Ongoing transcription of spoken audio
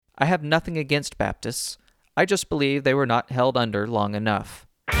I have nothing against Baptists. I just believe they were not held under long enough.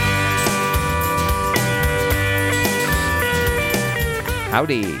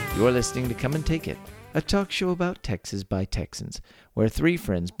 Howdy, you're listening to Come and Take It, a talk show about Texas by Texans, where three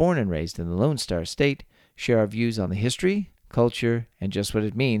friends born and raised in the Lone Star State share our views on the history, culture, and just what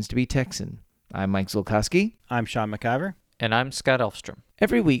it means to be Texan. I'm Mike Zulkowski. I'm Sean McIver. And I'm Scott Elfstrom.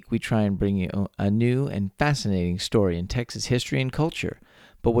 Every week we try and bring you a new and fascinating story in Texas history and culture.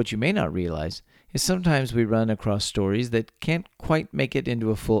 But what you may not realize is sometimes we run across stories that can't quite make it into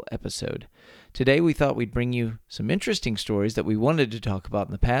a full episode. Today we thought we'd bring you some interesting stories that we wanted to talk about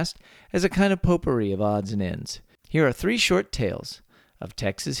in the past as a kind of potpourri of odds and ends. Here are three short tales of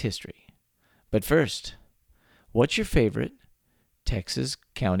Texas history. But first, what's your favorite Texas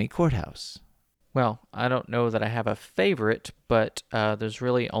county courthouse? Well, I don't know that I have a favorite, but there's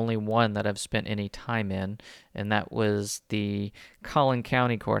really only one that I've spent any time in, and that was the Collin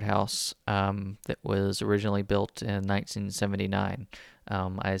County Courthouse that was originally built in 1979.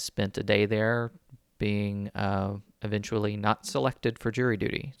 I spent a day there being eventually not selected for jury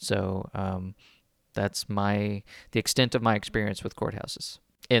duty. So that's the extent of my experience with courthouses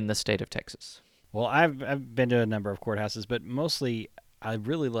in the state of Texas. Well, I've been to a number of courthouses, but mostly I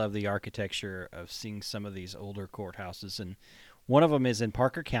really love the architecture of seeing some of these older courthouses. And one of them is in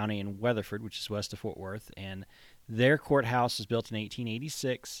Parker County in Weatherford, which is west of Fort Worth. And their courthouse was built in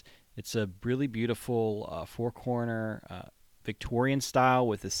 1886. It's a really beautiful four-corner Victorian style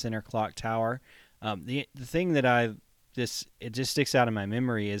with a center clock tower. The thing that it just sticks out in my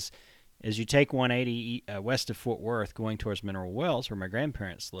memory is as you take 180 west of Fort Worth going towards Mineral Wells, where my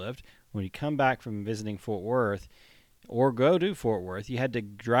grandparents lived, when you come back from visiting Fort Worth or go to Fort Worth, you had to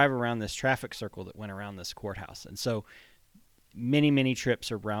drive around this traffic circle that went around this courthouse. And so many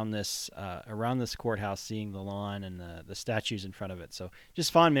trips around this courthouse, seeing the lawn and the statues in front of it. So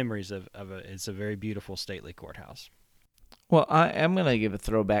just fond memories of it. It's a very beautiful, stately courthouse. Well, I'm going to give a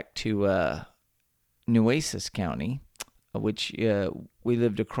throwback to Nueces County, which we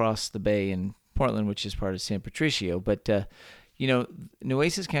lived across the bay in Portland, which is part of San Patricio. But,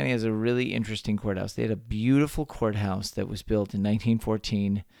 Nueces County has a really interesting courthouse. They had a beautiful courthouse that was built in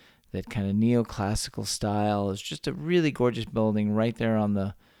 1914, that kind of neoclassical style. It's just a really gorgeous building right there on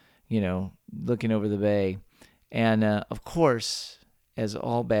the, looking over the bay. And, of course, as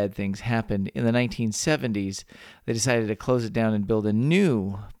all bad things happened, in the 1970s, they decided to close it down and build a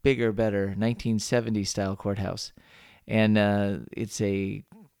new, bigger, better 1970s-style courthouse. And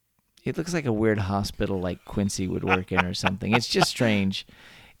it looks like a weird hospital like Quincy would work in or something. It's just strange.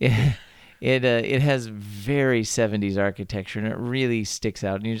 It has very 70s architecture, and it really sticks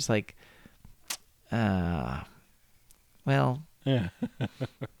out. And you're just like, well, yeah.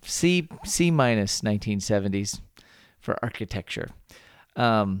 C minus 1970s for architecture.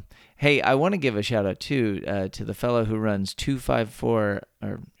 Hey, I want to give a shout out too to the fellow who runs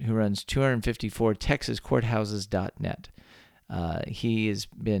 254texascourthouses.net. He has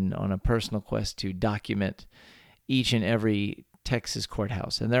been on a personal quest to document each and every Texas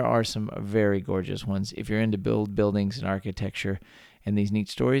courthouse, and there are some very gorgeous ones. If you're into buildings and architecture and these neat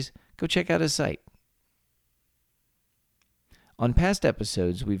stories, go check out his site. On past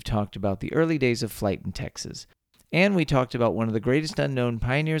episodes, we've talked about the early days of flight in Texas. And we talked about one of the greatest unknown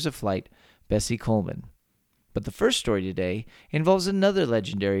pioneers of flight, Bessie Coleman. But the first story today involves another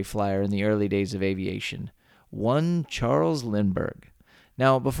legendary flyer in the early days of aviation, one Charles Lindbergh.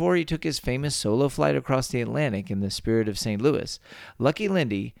 Now, before he took his famous solo flight across the Atlantic in the spirit of St. Louis, Lucky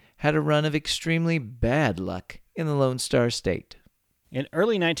Lindy had a run of extremely bad luck in the Lone Star State. In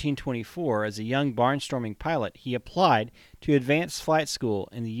early 1924, as a young barnstorming pilot, he applied to advanced flight school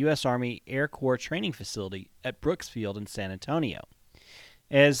in the U.S. Army Air Corps training facility at Brooks Field in San Antonio.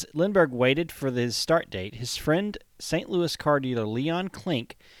 As Lindbergh waited for his start date, his friend St. Louis car dealer Leon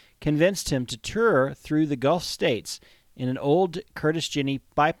Klink convinced him to tour through the Gulf states in an old Curtis Jenny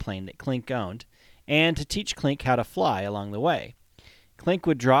biplane that Klink owned, and to teach Klink how to fly along the way. Klink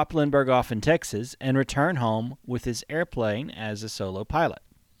would drop Lindbergh off in Texas and return home with his airplane as a solo pilot.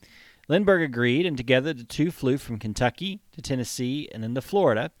 Lindbergh agreed, and together the two flew from Kentucky to Tennessee and then to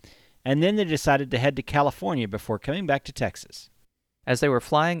Florida, and then they decided to head to California before coming back to Texas. As they were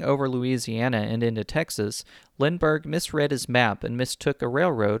flying over Louisiana and into Texas, Lindbergh misread his map and mistook a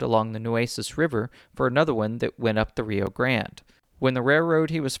railroad along the Nueces River for another one that went up the Rio Grande. When the railroad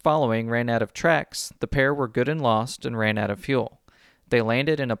he was following ran out of tracks, the pair were good and lost and ran out of fuel. They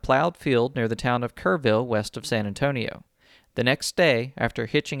landed in a plowed field near the town of Kerrville, west of San Antonio. The next day, after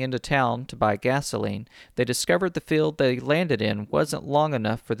hitching into town to buy gasoline, they discovered the field they landed in wasn't long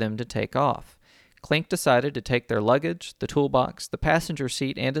enough for them to take off. Clink decided to take their luggage, the toolbox, the passenger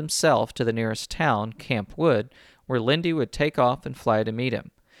seat, and himself to the nearest town, Camp Wood, where Lindy would take off and fly to meet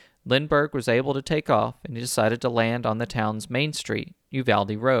him. Lindbergh was able to take off, and he decided to land on the town's main street,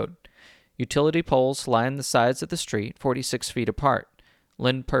 Uvalde Road. Utility poles lined the sides of the street, 46 feet apart.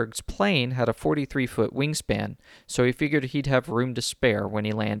 Lindbergh's plane had a 43-foot wingspan, so he figured he'd have room to spare when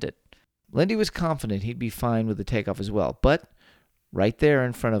he landed. Lindy was confident he'd be fine with the takeoff as well, but right there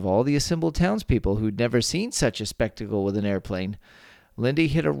in front of all the assembled townspeople who'd never seen such a spectacle with an airplane, Lindy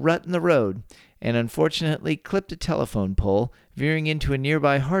hit a rut in the road and unfortunately clipped a telephone pole, veering into a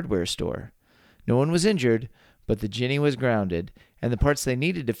nearby hardware store. No one was injured, but the Ginny was grounded, and the parts they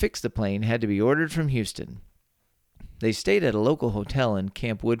needed to fix the plane had to be ordered from Houston. They stayed at a local hotel in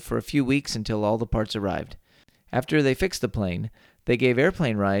Camp Wood for a few weeks until all the parts arrived. After they fixed the plane, they gave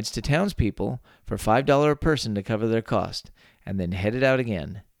airplane rides to townspeople for $5 a person to cover their cost, and then headed out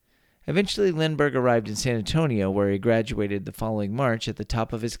again. Eventually, Lindbergh arrived in San Antonio, where he graduated the following March at the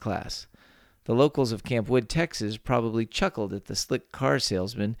top of his class. The locals of Camp Wood, Texas, probably chuckled at the slick car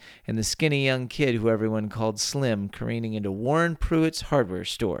salesman and the skinny young kid who everyone called Slim careening into Warren Pruitt's hardware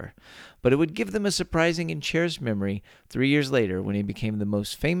store. But it would give them a surprising and cherished memory 3 years later when he became the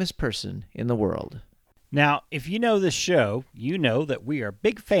most famous person in the world. Now, if you know this show, you know that we are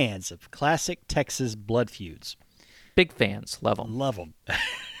big fans of classic Texas blood feuds. Big fans. Love them. Love them.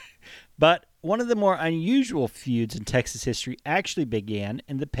 But one of the more unusual feuds in Texas history actually began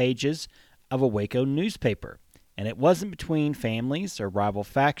in the pages of a Waco newspaper, and it wasn't between families or rival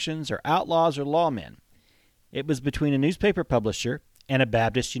factions or outlaws or lawmen. It was between a newspaper publisher and a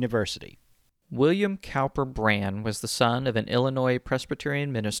Baptist university. William Cowper Brann was the son of an Illinois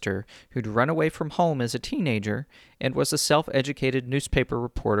Presbyterian minister who'd run away from home as a teenager and was a self-educated newspaper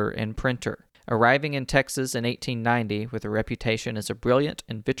reporter and printer. Arriving in Texas in 1890 with a reputation as a brilliant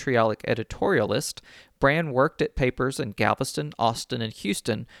and vitriolic editorialist, Brann worked at papers in Galveston, Austin, and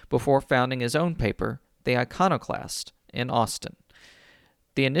Houston before founding his own paper, The Iconoclast, in Austin.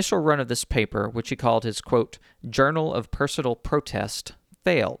 The initial run of this paper, which he called his, quote, Journal of Personal Protest,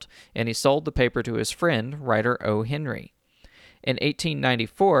 failed, and he sold the paper to his friend, writer O. Henry. In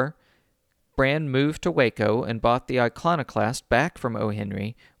 1894, Brann moved to Waco and bought the Iconoclast back from O.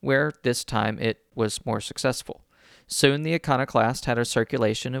 Henry, where this time it was more successful. Soon the Iconoclast had a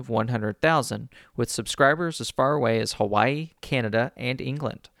circulation of 100,000, with subscribers as far away as Hawaii, Canada, and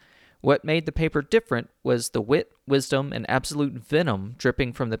England. What made the paper different was the wit, wisdom, and absolute venom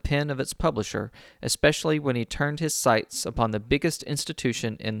dripping from the pen of its publisher, especially when he turned his sights upon the biggest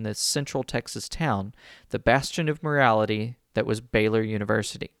institution in this central Texas town, the bastion of morality that was Baylor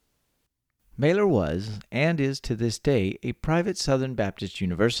University. Baylor was, and is to this day, a private Southern Baptist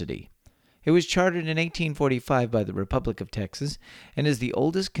university. It was chartered in 1845 by the Republic of Texas and is the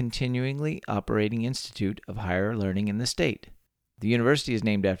oldest continuingly operating institute of higher learning in the state. The university is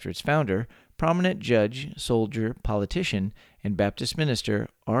named after its founder, prominent judge, soldier, politician, and Baptist minister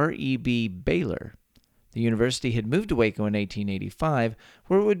R.E.B. Baylor. The university had moved to Waco in 1885,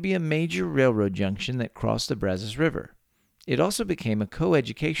 where it would be a major railroad junction that crossed the Brazos River. It also became a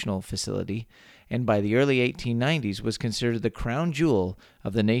co-educational facility, and by the early 1890s was considered the crown jewel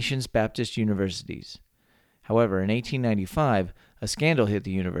of the nation's Baptist universities. However, in 1895, a scandal hit the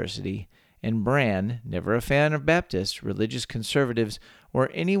university, and Brann, never a fan of Baptists, religious conservatives,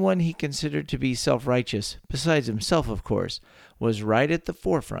 or anyone he considered to be self-righteous, besides himself, of course, was right at the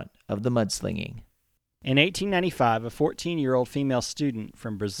forefront of the mudslinging. In 1895, a 14-year-old female student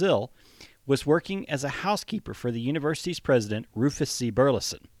from Brazil was working as a housekeeper for the university's president, Rufus C.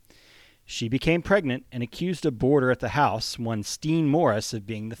 Burleson. She became pregnant and accused a boarder at the house, one Steen Morris, of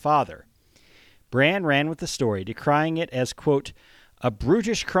being the father. Brann ran with the story, decrying it as, quote, a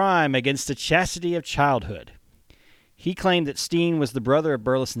brutish crime against the chastity of childhood. He claimed that Steen was the brother of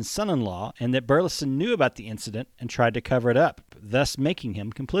Burleson's son-in-law and that Burleson knew about the incident and tried to cover it up, thus making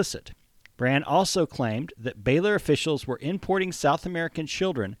him complicit. Brann also claimed that Baylor officials were importing South American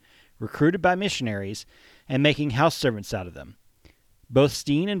children recruited by missionaries and making house servants out of them. Both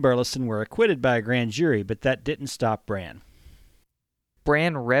Steen and Burleson were acquitted by a grand jury, but that didn't stop Brann.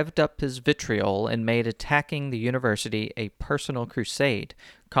 Brann revved up his vitriol and made attacking the university a personal crusade,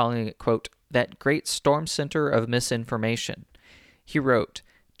 calling it, quote, that great storm center of misinformation. He wrote,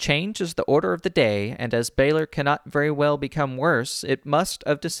 change is the order of the day, and as Baylor cannot very well become worse, it must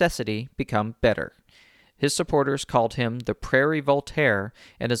of necessity become better. His supporters called him the Prairie Voltaire,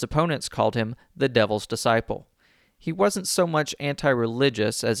 and his opponents called him the Devil's Disciple. He wasn't so much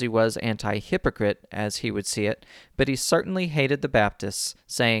anti-religious as he was anti-hypocrite, as he would see it, but he certainly hated the Baptists,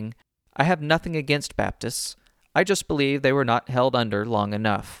 saying, I have nothing against Baptists. I just believe they were not held under long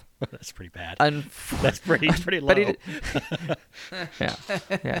enough. That's pretty bad. That's pretty low. Yeah,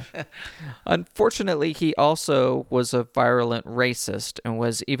 yeah. Unfortunately, he also was a virulent racist and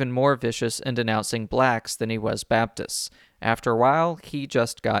was even more vicious in denouncing blacks than he was Baptists. After a while, he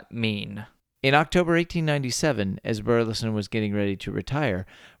just got mean. In October 1897, as Burleson was getting ready to retire,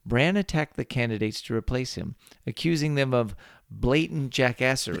 Brand attacked the candidates to replace him, accusing them of blatant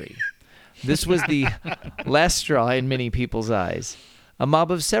jackassery. This was the last straw in many people's eyes. A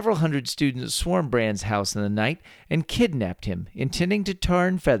mob of several hundred students swarmed Brand's house in the night and kidnapped him, intending to tar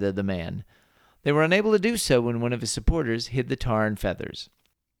and feather the man. They were unable to do so when one of his supporters hid the tar and feathers.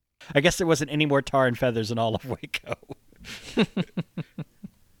 I guess there wasn't any more tar and feathers in all of Waco.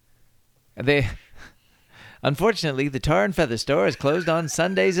 Unfortunately, the tar and feather store is closed on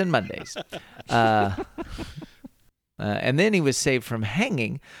Sundays and Mondays. And then he was saved from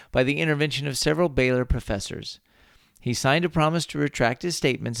hanging by the intervention of several Baylor professors. He signed a promise to retract his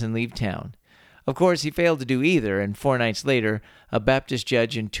statements and leave town. Of course, he failed to do either, and 4 nights later, a Baptist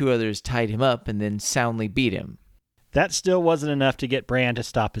judge and 2 others tied him up and then soundly beat him. That still wasn't enough to get Brand to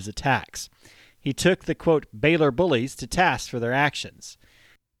stop his attacks. He took the, quote, Baylor bullies to task for their actions.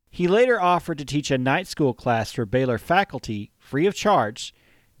 He later offered to teach a night school class for Baylor faculty free of charge,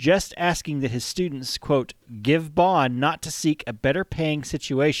 just asking that his students, quote, give bond not to seek a better paying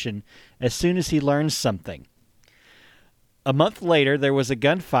situation as soon as he learns something. A month later, there was a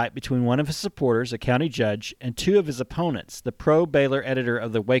gunfight between one of his supporters, a county judge, and 2 of his opponents, the pro-Baylor editor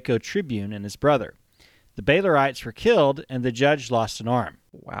of the Waco Tribune and his brother. The Baylorites were killed, and the judge lost an arm.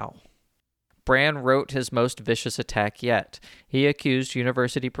 Wow. Brand wrote his most vicious attack yet. He accused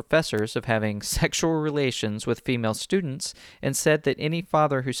university professors of having sexual relations with female students and said that any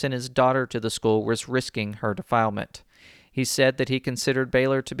father who sent his daughter to the school was risking her defilement. He said that he considered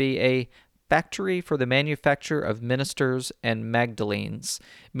Baylor to be a factory for the manufacture of ministers and Magdalenes,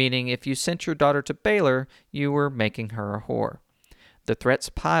 meaning if you sent your daughter to Baylor, you were making her a whore. The threats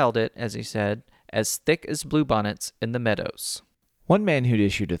piled it, as he said, as thick as bluebonnets in the meadows. One man who'd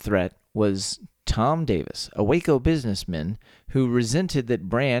issued a threat was Tom Davis, a Waco businessman who resented that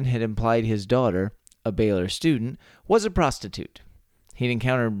Brand had implied his daughter, a Baylor student, was a prostitute. He'd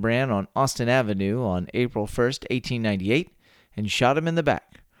encountered Brand on Austin Avenue on April 1st, 1898, and shot him in the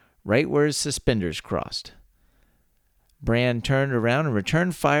back, right where his suspenders crossed. Brand turned around and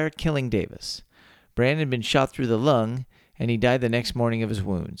returned fire, killing Davis. Brand had been shot through the lung, and he died the next morning of his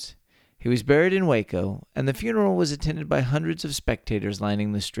wounds. He was buried in Waco, and the funeral was attended by hundreds of spectators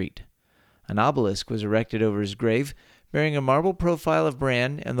lining the street. An obelisk was erected over his grave, bearing a marble profile of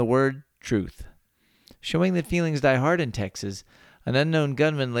Brand and the word truth. Showing that feelings die hard in Texas, an unknown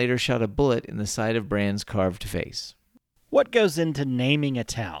gunman later shot a bullet in the side of Brand's carved face. What goes into naming a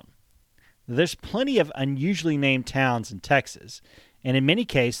town? There's plenty of unusually named towns in Texas, and in many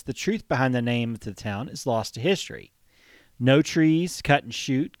cases, the truth behind the name of the town is lost to history. No Trees, Cut and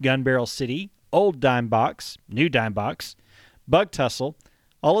Shoot, Gun Barrel City, Old Dime Box, New Dime Box, Bug Tussle,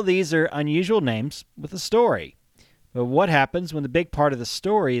 all of these are unusual names with a story. But what happens when the big part of the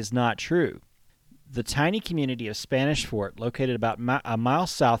story is not true? The tiny community of Spanish Fort, located about a mile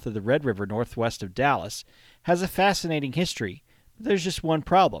south of the Red River northwest of Dallas, has a fascinating history, but there's just one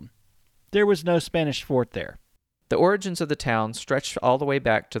problem. There was no Spanish fort there. The origins of the town stretched all the way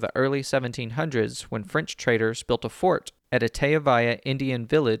back to the early 1700s when French traders built a fort at a Tayabaya Indian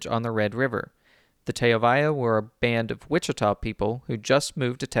village on the Red River. The Tayabaya were a band of Wichita people who just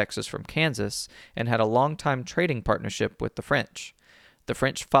moved to Texas from Kansas and had a long-time trading partnership with the French. The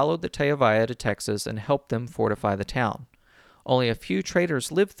French followed the Tayabaya to Texas and helped them fortify the town. Only a few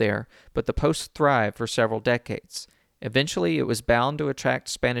traders lived there, but the post thrived for several decades. Eventually, it was bound to attract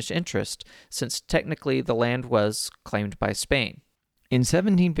Spanish interest, since technically the land was claimed by Spain. In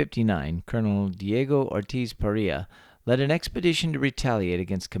 1759, Colonel Diego Ortiz Parilla led an expedition to retaliate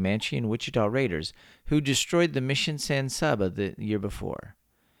against Comanche and Wichita raiders who destroyed the Mission San Saba the year before.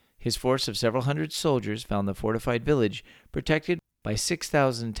 His force of several hundred soldiers found the fortified village protected by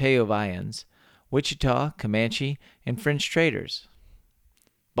 6,000 Tayabuyans, Wichita, Comanche, and French traders.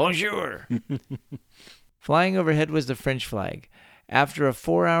 Bonjour! Flying overhead was the French flag. After a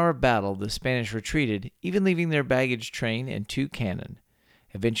 4-hour battle, the Spanish retreated, even leaving their baggage train and 2 cannon.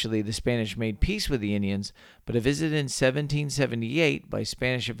 Eventually, the Spanish made peace with the Indians, but a visit in 1778 by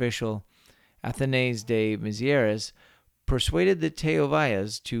Spanish official Athanase de Mieres persuaded the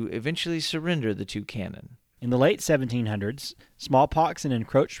Tayabuyas to eventually surrender the 2 cannon. In the late 1700s, smallpox and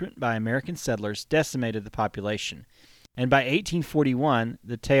encroachment by American settlers decimated the population, and by 1841,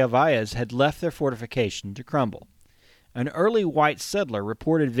 the Tayabuyas had left their fortification to crumble. An early white settler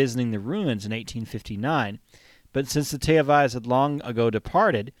reported visiting the ruins in 1859, but since the Teavais had long ago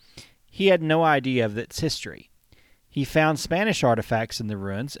departed, he had no idea of its history. He found Spanish artifacts in the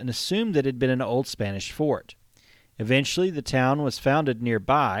ruins and assumed that it had been an old Spanish fort. Eventually, the town was founded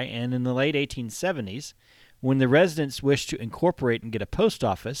nearby, and in the late 1870s, when the residents wished to incorporate and get a post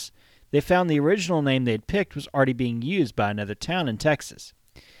office, they found the original name they had picked was already being used by another town in Texas.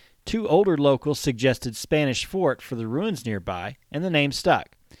 2 older locals suggested Spanish Fort for the ruins nearby, and the name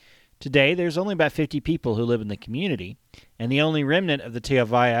stuck. Today, there's only about 50 people who live in the community, and the only remnant of the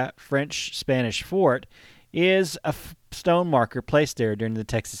Teavaya French-Spanish fort is a stone marker placed there during the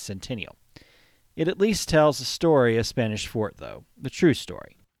Texas Centennial. It at least tells the story of Spanish Fort, though, the true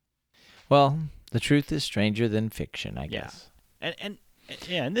story. Well, the truth is stranger than fiction, I guess. And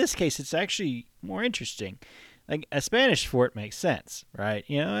yeah, in this case, it's actually more interesting. Like, a Spanish fort makes sense, right?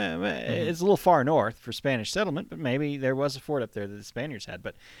 You know, it's a little far north for Spanish settlement, but maybe there was a fort up there that the Spaniards had.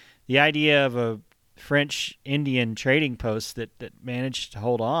 But the idea of a French-Indian trading post that managed to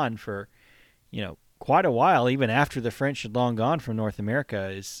hold on for, quite a while, even after the French had long gone from North America,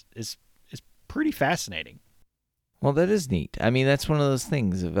 is pretty fascinating. Well, that is neat. I mean, that's one of those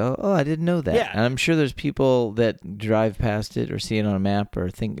things of, I didn't know that. Yeah. And I'm sure there's people that drive past it or see it on a map or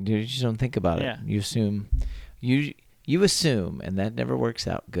you just don't think about Yeah. it. You assume, you assume, and that never works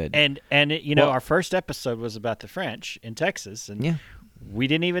out good. And our first episode was about the French in Texas, and Yeah. we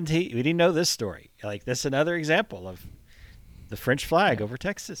didn't know this story. Like, that's another example of the French flag over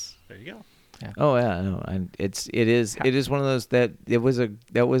Texas. There you go. Oh yeah, no, and it is one of those that was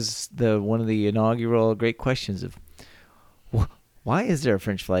one of the inaugural great questions of why is there a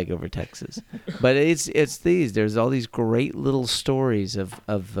French flag over Texas? But there's all these great little stories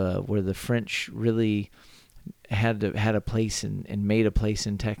of where the French really had a place and made a place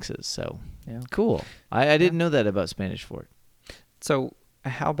in Texas. So cool. I didn't know that about Spanish Fort. So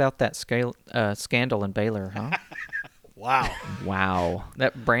how about that scandal in Baylor, huh? Wow.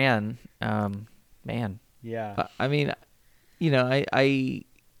 That Bran, man. Yeah. I mean,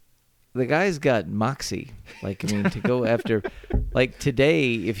 the guy's got moxie. Like, I mean, to go after, like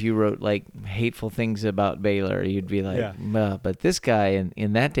today, if you wrote like hateful things about Baylor, you'd be like, but this guy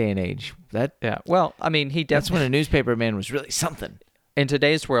in that day and age, Well, I mean, that's when a newspaper man was really something. In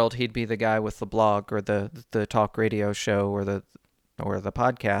today's world, he'd be the guy with the blog or the talk radio show or the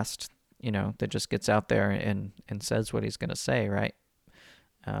podcast, that just gets out there and says what he's going to say, right?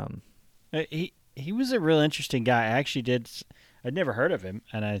 He was a real interesting guy. I'd never heard of him,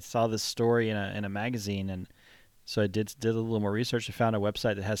 and I saw this story in a magazine, and so I did a little more research and found a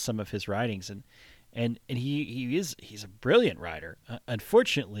website that has some of his writings, and he's a brilliant writer.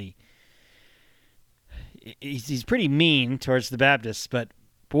 Unfortunately, he's pretty mean towards the Baptists, but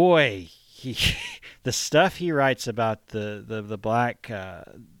boy, the stuff he writes about the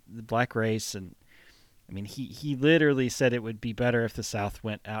black race, and I mean, he literally said it would be better if the South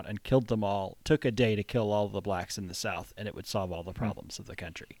went out and killed them all, took a day to kill all the blacks in the South, and it would solve all the problems of the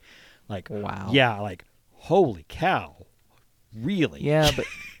country. Like, wow. Yeah, like, holy cow. Really?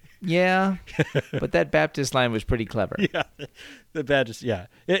 Yeah, but that Baptist line was pretty clever. Yeah, the Baptist, yeah.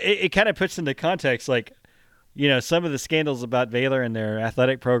 It kind of puts into context, like, some of the scandals about Baylor and their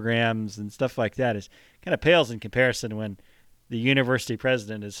athletic programs and stuff like that is kind of pales in comparison when the university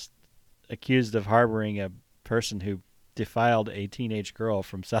president is accused of harboring a person who defiled a teenage girl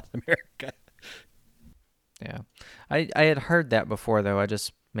from South America. Yeah. I had heard that before, though. I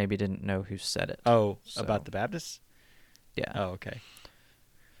just maybe didn't know who said it. Oh, so. About the Baptists? Yeah. Oh, okay.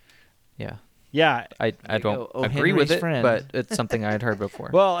 Yeah. Yeah. I don't agree with it, friend. but it's something I had heard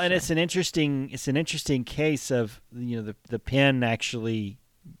before. Well, and it's an interesting case of, the pen actually,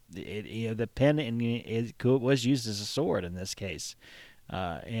 the pen was used as a sword in this case.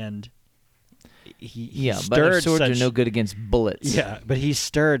 And he but swords are no good against bullets. Yeah, but he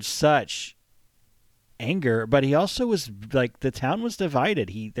stirred such anger, but he also was like, the town was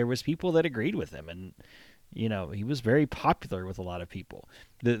divided. There was people that agreed with him, and he was very popular with a lot of people.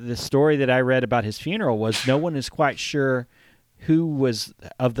 The story that I read about his funeral was no one is quite sure who was,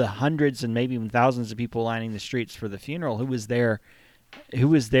 of the hundreds and maybe even thousands of people lining the streets for the funeral, who was there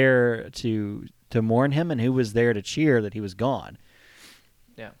to mourn him and who was there to cheer that he was gone.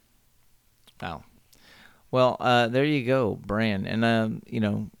 Yeah. Wow. Well, there you go, Bran. And,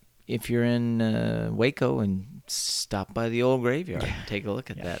 if you're in Waco and stop by the old graveyard and take a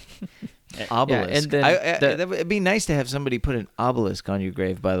look at that obelisk. Yeah, and then it'd be nice to have somebody put an obelisk on your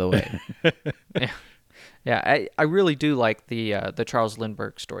grave, by the way. Yeah, I really do like the Charles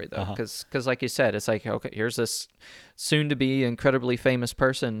Lindbergh story, though, because like you said, it's like, okay, here's this soon-to-be incredibly famous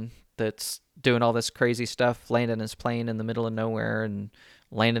person that's doing all this crazy stuff, landing his plane in the middle of nowhere and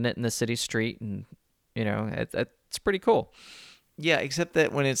landing it in the city street, and It's pretty cool. Yeah, except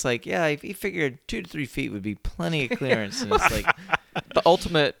that when it's like, yeah, he figured 2 to 3 feet would be plenty of clearance, and it's like The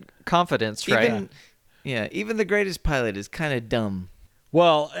ultimate confidence, right? Even the greatest pilot is kind of dumb.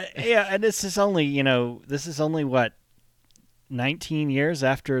 Well, yeah, and this is only what 19 years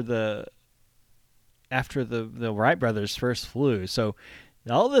after the Wright brothers first flew. So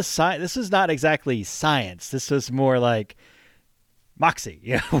all this this is not exactly science. This was more like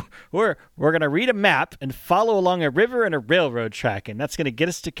moxie. We're going to read a map and follow along a river and a railroad track, and that's going to get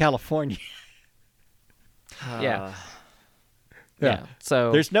us to California. Yeah.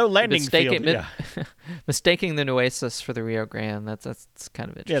 So there's no landing field. Mistaking the Nueces for the Rio Grande, that's kind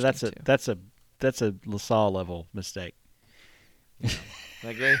of interesting. Yeah, that's a LaSalle level mistake.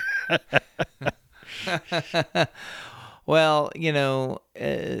 That great? Well,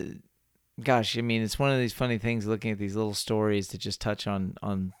 gosh, I mean, it's one of these funny things looking at these little stories that just touch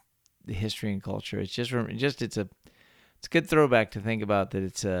on the history and culture. It's it's a good throwback to think about that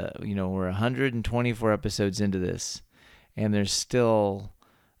it's we're 124 episodes into this, and there's still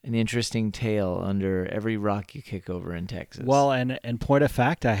an interesting tale under every rock you kick over in Texas. Well, and point of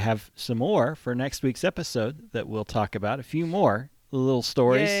fact, I have some more for next week's episode that we'll talk about. A few more little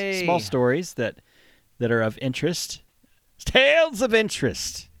stories, Yay. Small stories that are of interest. Tales of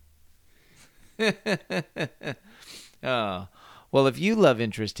interest. Oh, well, if you love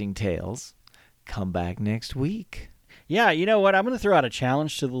interesting tales, come back next week. Yeah, you know what? I'm going to throw out a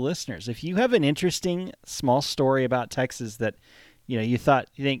challenge to the listeners. If you have an interesting small story about Texas that you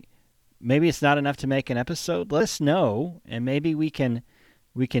think maybe it's not enough to make an episode, let us know, and maybe we can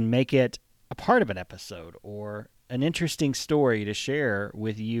make it a part of an episode or an interesting story to share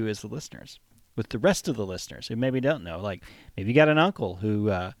with you as the listeners, with the rest of the listeners who maybe don't know. Like maybe you got an uncle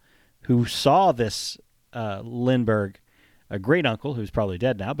who saw this Lindbergh, a great uncle who's probably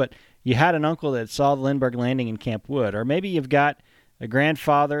dead now, but you had an uncle that saw the Lindbergh landing in Camp Wood, or maybe you've got a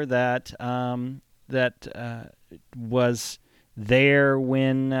grandfather that was there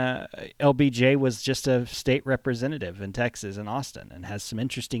when LBJ was just a state representative in Texas in Austin and has some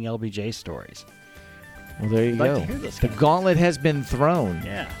interesting LBJ stories. Well, there you go. The gauntlet has been thrown.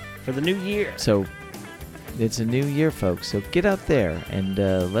 Yeah, for the new year. So it's a new year, folks. So get out there and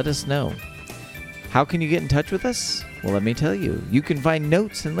let us know. How can you get in touch with us? Well, let me tell you. You can find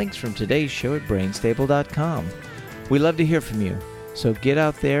notes and links from today's show at brainstable.com. We love to hear from you. So get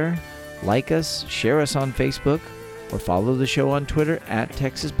out there, like us, share us on Facebook, or follow the show on Twitter at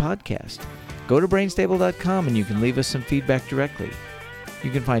Texas Podcast. Go to brainstable.com and you can leave us some feedback directly.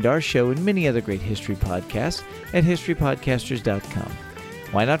 You can find our show and many other great history podcasts at historypodcasters.com.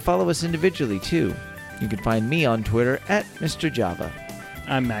 Why not follow us individually, too? You can find me on Twitter at Mr. Java.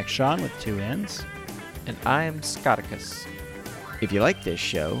 I'm Max Sean with 2 N's. And I'm Scotticus. If you like this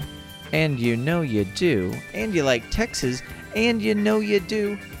show, and you know you do, and you like Texas, and you know you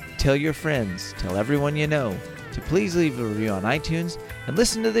do, tell your friends, tell everyone you know, to please leave a review on iTunes and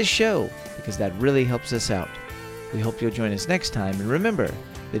listen to this show, because that really helps us out. We hope you'll join us next time, and remember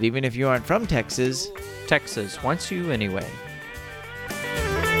that even if you aren't from Texas, Texas wants you anyway.